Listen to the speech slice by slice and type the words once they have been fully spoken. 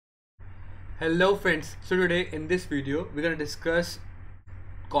Hello friends, so today in this video we're going to discuss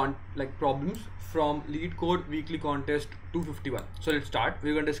problems from Leetcode weekly contest 251. So let's start.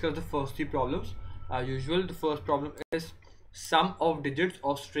 We're going to discuss the first three problems. As usual, the first problem is sum of digits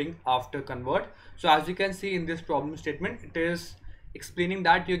of string after convert. So as you can see in this problem statement, it is explaining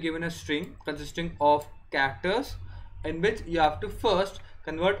that you're given a string consisting of characters in which you have to first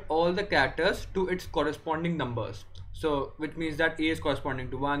convert all the characters to its corresponding numbers. So which means that A is corresponding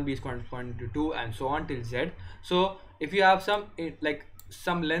to 1, B is corresponding to 2, and so on till Z. So if you have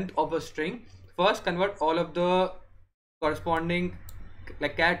some length of a string, first convert all of the corresponding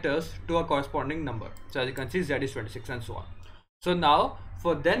characters to a corresponding number. So as you can see, Z is 26 and so on. So now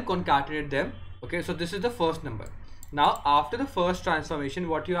for then concatenate them. Okay, so this is the first number. Now after the first transformation,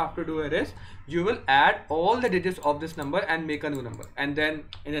 what you have to do here is you will add all the digits of this number and make a new number, and then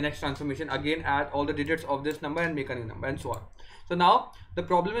in the next transformation again add all the digits of this number and make a new number, and so on. So now the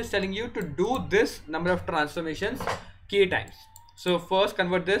problem is telling you to do this number of transformations k times. So first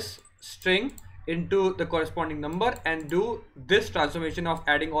convert this string into the corresponding number and do this transformation of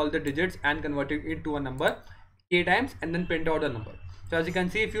adding all the digits and converting it to a number k times, and then print out the number. So as you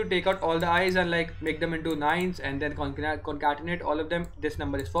can see, if you take out all the i's and make them into nines and then concatenate all of them, this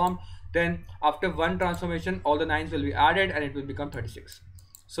number is formed. Then after one transformation, all the nines will be added and it will become 36.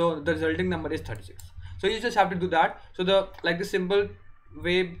 So the resulting number is 36. So you just have to do that. So the simple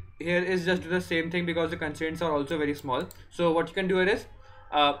way here is just do the same thing because the constraints are also very small. So what you can do here is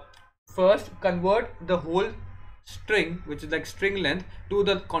first convert the whole string, which is like string length, to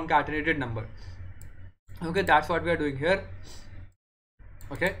the concatenated number. Okay, that's what we are doing here.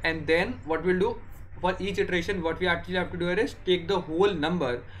 Okay, and then what we'll do for each iteration, what we actually have to do is take the whole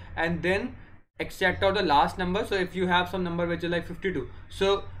number and then extract out the last number. So if you have some number which is like 52,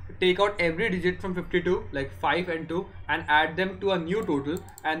 so take out every digit from 52, like 5 and 2, and add them to a new total,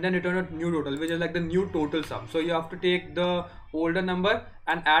 and then return a new total, which is like the new total sum. So you have to take the older number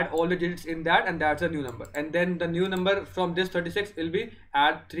and add all the digits in that, and that's a new number. And then the new number from this 36 will be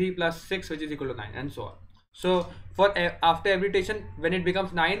add 3 plus 6, which is equal to 9, and so on. So for after every iteration, when it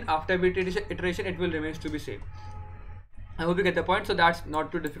becomes 9, after every iteration it will remain to be same. I hope you get the point. So that's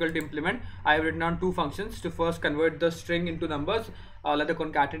not too difficult to implement. I have written down two functions to first convert the string into numbers, like the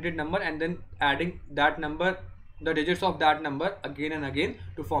concatenated number, and then adding that number, the digits of that number again and again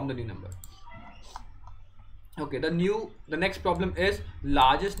to form the new number. Okay, the next problem is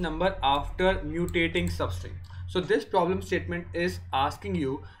largest number after mutating substring. So this problem statement is asking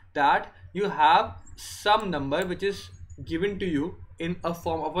you that you have some number which is given to you in a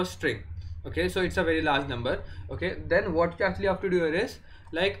form of a string. Okay, so it's a very large number. Okay, then what you actually have to do here is,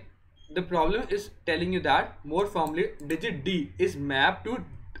 the problem is telling you that more formally digit D is mapped to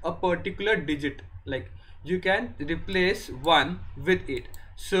a particular digit. Like you can replace 1 with 8.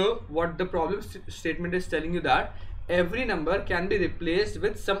 So what the problem statement is telling you that every number can be replaced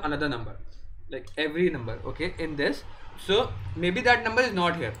with some another number, like every number. Okay, in this, so maybe that number is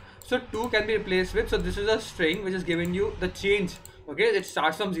not here, so 2 can be replaced with, so this is a string which is giving you the change. Okay, it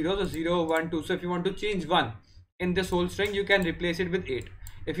starts from 0, so 0 1 2. So if you want to change 1 in this whole string, you can replace it with 8.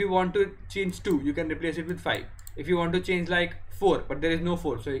 If you want to change 2, you can replace it with 5. If you want to change 4, but there is no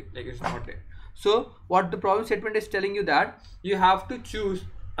 4, so it's not there. So what the problem statement is telling you that you have to choose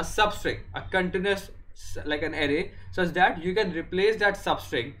a substring, a continuous, like an array, such that you can replace that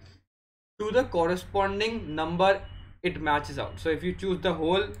substring to the corresponding number it matches out. So if you choose the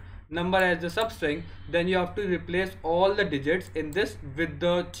whole number as the substring, then you have to replace all the digits in this with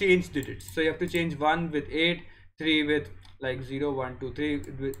the changed digits. So you have to change 1 with 8, 3 with 0 1 2 3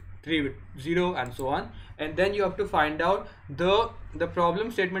 with 3 with 0, and so on. And then you have to find out the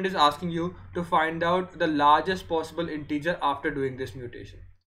problem statement is asking you to find out the largest possible integer after doing this mutation.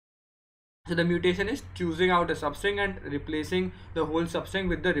 So the mutation is choosing out a substring and replacing the whole substring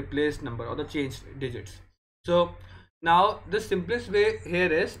with the replaced number or the changed digits. So now the simplest way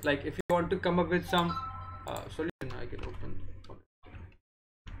here is, if you want to come up with some solution, I can open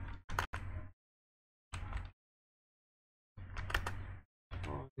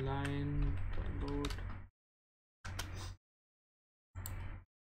online download.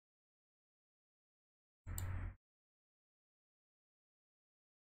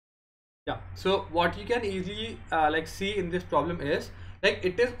 Yeah, so what you can easily see in this problem is,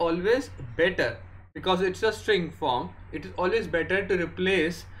 it is always better, because it's a string form, it is always better to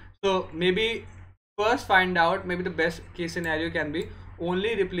replace. So maybe first find out, maybe the best case scenario can be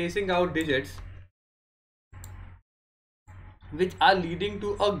only replacing out digits which are leading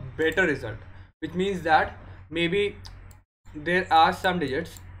to a better result, which means that maybe there are some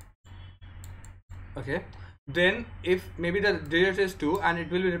digits, okay, then if maybe the digit is 2 and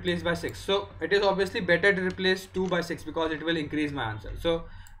it will be replaced by 6, so it is obviously better to replace 2 by 6 because it will increase my answer. So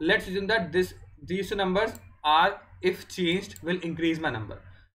let's assume that these two numbers are, if changed, will increase my number,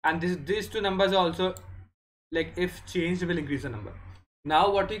 and these two numbers are also, like, if changed, will increase the number.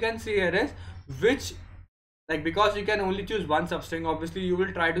 Now what you can see here is which, like, because you can only choose one substring, obviously you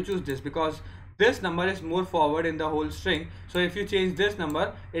will try to choose this because this number is more forward in the whole string. So if you change this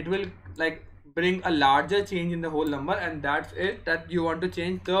number, it will like bring a larger change in the whole number, and that's it, that you want to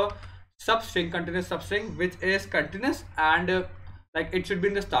change the substring, continuous substring, which is continuous, and like it should be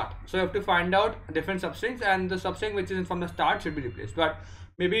in the start. So you have to find out different substrings, and the substring which is from the start should be replaced. But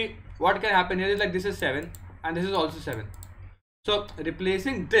maybe what can happen here is, like, this is 7 and this is also 7, so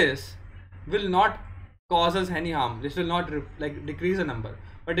replacing this will not cause us any harm. This will not like decrease the number.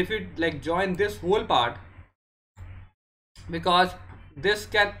 But if you like join this whole part, because this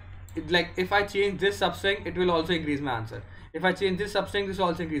can, like, if I change this substring, it will also increase my answer. If I change this substring, this will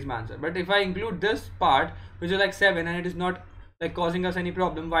also increase my answer. But if I include this part, which is like 7, and it is not like causing us any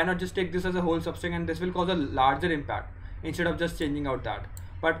problem, why not just take this as a whole substring, and this will cause a larger impact instead of just changing out that.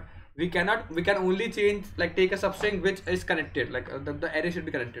 But we can only change, like, take a substring which is connected, like the array should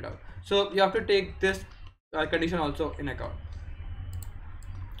be connected out. So you have to take this condition also in account.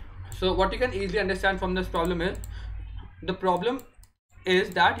 So what you can easily understand from this problem is, the problem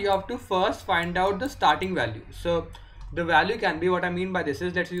is that you have to first find out the starting value. So the value can be, what I mean by this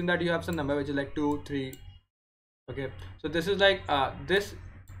is, let's assume that you have some number which is like 2, 3. Okay, so this is like this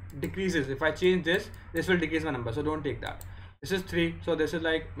decreases. If I change this, this will decrease my number, so don't take that. This is 3, so this is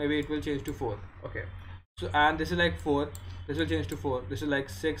like, maybe it will change to 4. Okay, so, and this is like 4, this will change to 4. This is like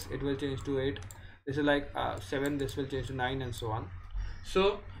 6, it will change to 8. This is like 7, this will change to 9, and so on.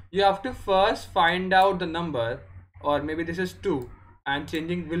 So you have to first find out the number, or maybe this is 2, and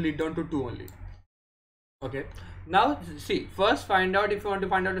changing will lead down to 2 only. Okay, now see, first find out, if you want to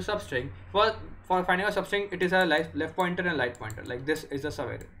find out a substring, for finding a substring, it is a left pointer and right pointer, like this is a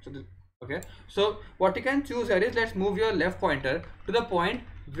subarray. So this, okay, so what you can choose here is, let's move your left pointer to the point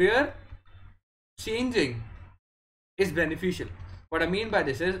where changing is beneficial. What I mean by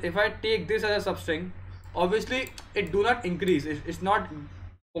this is, if I take this as a substring, obviously it do not increase, it's not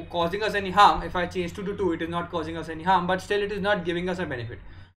causing us any harm. If I change 2 to 2, it is not causing us any harm, but still it is not giving us a benefit.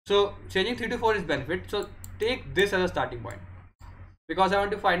 So changing 3 to 4 is benefit. So take this as a starting point, because I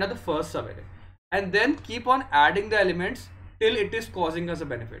want to find out the first subarray, and then keep on adding the elements till it is causing us a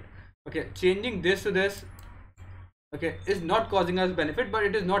benefit. Okay, changing this to this, okay, is not causing us benefit, but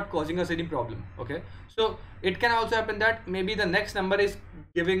it is not causing us any problem. Okay, so it can also happen that maybe the next number is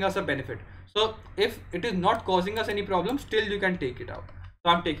giving us a benefit. So if it is not causing us any problem, still you can take it out.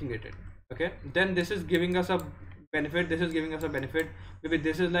 So I'm taking it in. Okay, then this is giving us a benefit, this is giving us a benefit. Maybe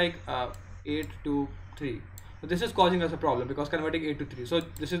this is like 8 to 3, so this is causing us a problem because converting 8 to 3. So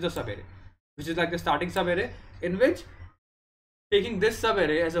this is the subarray, which is like the starting subarray, in which taking this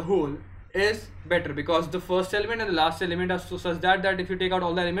subarray as a whole is better, because the first element and the last element are such that if you take out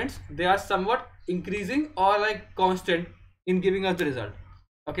all the elements, they are somewhat increasing or like constant in giving us the result.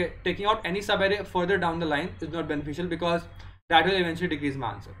 Okay, taking out any subarray further down the line is not beneficial, because that will eventually decrease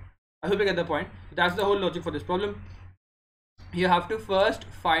my answer. I hope you get the point. That's the whole logic for this problem. You have to first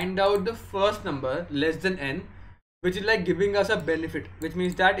find out the first number less than n, which is like giving us a benefit, which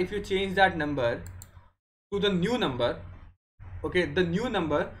means that if you change that number to the new number, okay, the new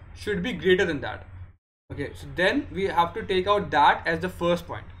number should be greater than that. Okay, so then we have to take out that as the first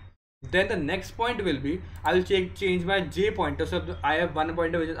point. Then the next point will be, I will change my j pointer. So I have one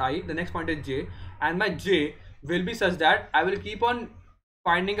pointer which is I, the next point is j, and my j will be such that I will keep on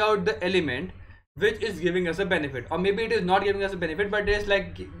finding out the element which is giving us a benefit, or maybe it is not giving us a benefit, but it is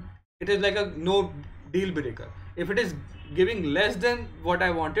like a no deal breaker. If it is giving less than what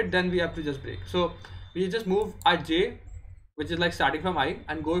I wanted, then we have to just break. So we just move our j, which is like starting from I,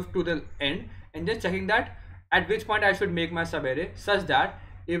 and go to the end, and just checking that at which point I should make my subarray, such that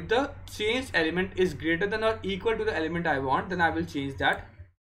if the changed element is greater than or equal to the element I want, then I will change that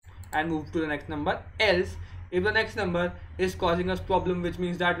and move to the next number. Else, if the next number is causing us problem, which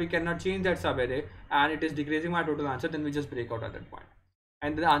means that we cannot change that subarray and it is decreasing my total answer, then we just break out at that point,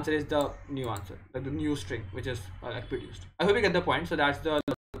 and the answer is the new answer, like the new string which is like produced. I hope you get the point. So that's the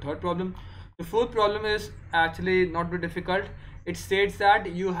third problem. The fourth problem is actually not too difficult. It states that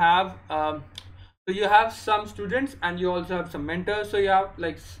you have so you have some students and you also have some mentors. So you have,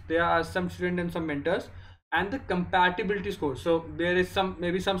 like, there are some students and some mentors, and the compatibility score. So there is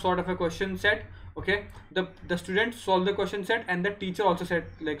maybe some sort of a question set. Okay, the students solve the question set, and the teacher also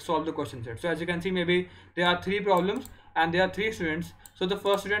solve the question set. So as you can see, maybe there are 3 problems, and there are 3 students. So the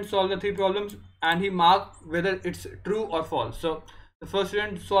first student solved the 3 problems and he marked whether it's true or false. So the first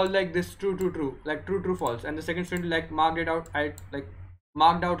student solved like this, true, true, true, like true, true, false, and the second student like marked it out,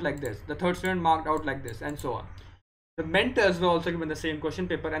 marked out like this. The third student marked out like this, and so on. The mentors were also given the same question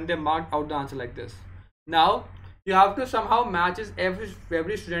paper and they marked out the answer like this. Now you have to somehow matches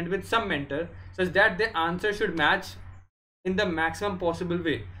every student with some mentor such that the answer should match in the maximum possible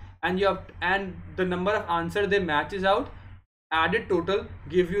way, and the number of answer they matches out added total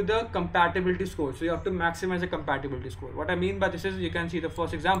give you the compatibility score. So you have to maximize the compatibility score. What I mean by this is, you can see the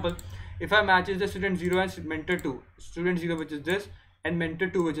first example. If I matches the student 0 and mentor 2, student 0 which is this and mentor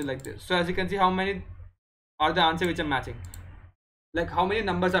 2 which is like this. So as you can see, how many are the answer which are matching, like how many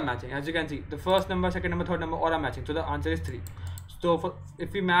numbers are matching. As you can see, the first number, second number, third number all are matching, so the answer is 3. So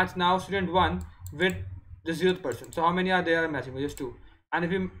if we match now student 1 with the 0th person, so how many are there matching, which is 2. And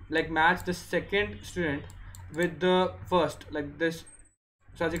if we like match the second student with the first like this,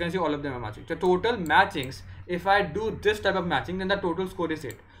 so as you can see all of them are matching. So total matchings, if I do this type of matching, then the total score is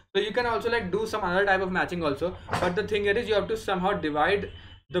 8. So you can also like do some other type of matching also, but the thing here is you have to somehow divide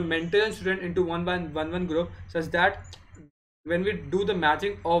the mentor and student into one group such that when we do the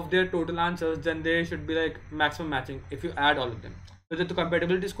matching of their total answers, then they should be like maximum matching if you add all of them. So that the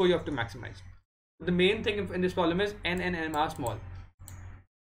compatibility score you have to maximize. The main thing in this problem is n and m are small.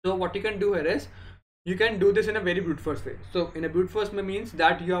 So what you can do here is, you can do this in a very brute force way. So in a brute force means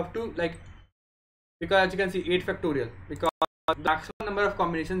that you have to like, because as you can see 8 factorial, because the maximum number of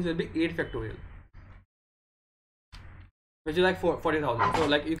combinations will be 8 factorial, which is like 40,000. So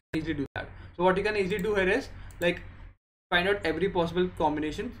like you can easily do that. So what you can easily do here is like find out every possible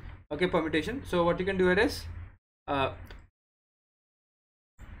combination, okay, permutation. So what you can do here is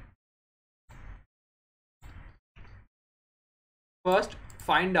first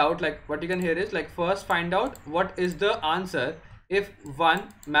find out, like what you can hear is like first find out what is the answer if one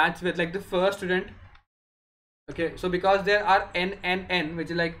match with like the first student. Okay, so because there are n which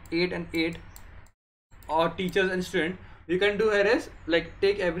is like 8 and 8 or teachers and student, you can do here is like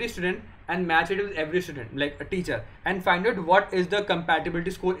take every student and match it with every student like a teacher and find out what is the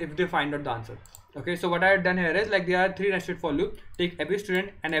compatibility score if they find out the answer. Okay, so what I have done here is like there are 3 nested for loop. Take every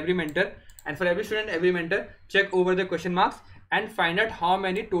student and every mentor, and for every student every mentor check over the question marks and find out how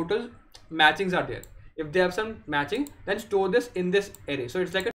many total matchings are there. If they have some matching, then store this in this array. So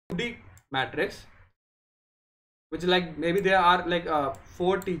it's like a 2D matrix, which is like maybe there are like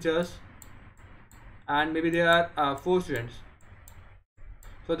 4 teachers and maybe there are 4 students.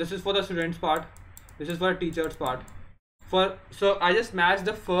 So this is for the students part, this is for the teachers part. So I just match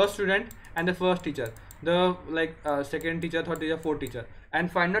the first student and the first teacher, the like second teacher, third teacher, fourth teacher,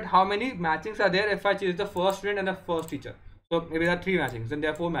 and find out how many matchings are there if I choose the first student and the first teacher. So maybe there are 3 matchings, then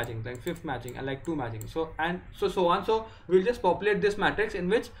there are 4 matchings, like 5th matching and like 2 matchings, so on. So we'll just populate this matrix, in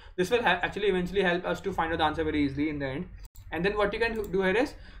which this will actually eventually help us to find out the answer very easily in the end. And then what you can do here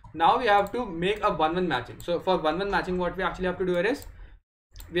is, now we have to make a 1-1 matching. So for 1-1 matching, what we actually have to do here is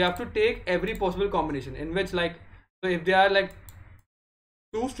we have to take every possible combination, in which like, so if there are like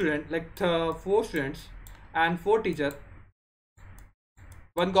 2 students, like 4 students and 4 teachers,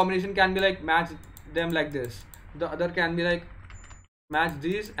 one combination can be like match them like this, the other can be like match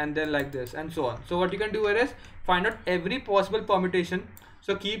these and then like this, and so on. So what you can do here is find out every possible permutation.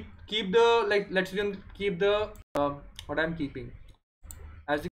 So keep the like, let's keep the what I'm keeping,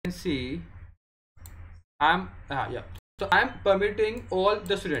 as you can see I'm so I'm permitting all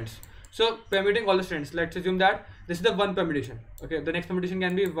the students. So permitting all the students, let's assume that this is the one permutation. Okay, the next permutation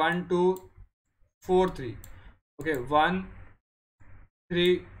can be 1 2 4 3. Okay, 1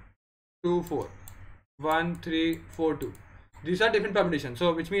 3 2 4, 1 3 4 2. These are different permutations.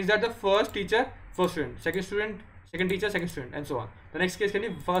 So which means that the first teacher, first student, second teacher, second student, and so on. The next case can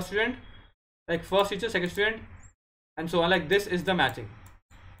be first student, like first teacher, second student, and so on. Like this is the matching,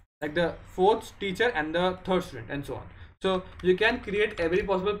 like the fourth teacher and the third student, and so on. So you can create every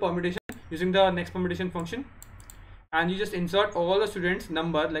possible permutation using the next permutation function, and you just insert all the students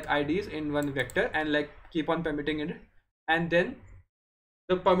number like IDs in one vector and like keep on permitting it, and then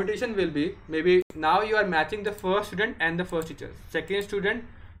the permutation will be, maybe now you are matching the first student and the first teacher, second student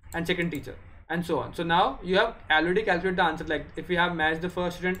and second teacher, and so on. So now you have already calculated the answer. Like if you have matched the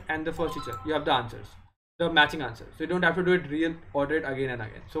first student and the first teacher, you have the answers, the matching answers. So you don't have to do it order it again and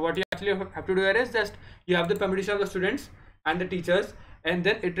again. So what you actually have to do here is just you have the permutation of the students and the teachers, and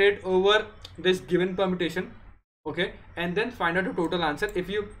then iterate over this given permutation, okay, and then find out the total answer if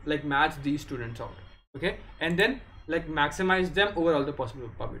you like match these students out, okay, and then like maximize them over all the possible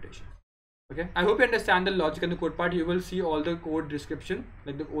permutations. Okay, I hope you understand the logic and the code part. You will see all the code description,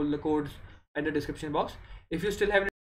 like all the codes and the description box. If you still have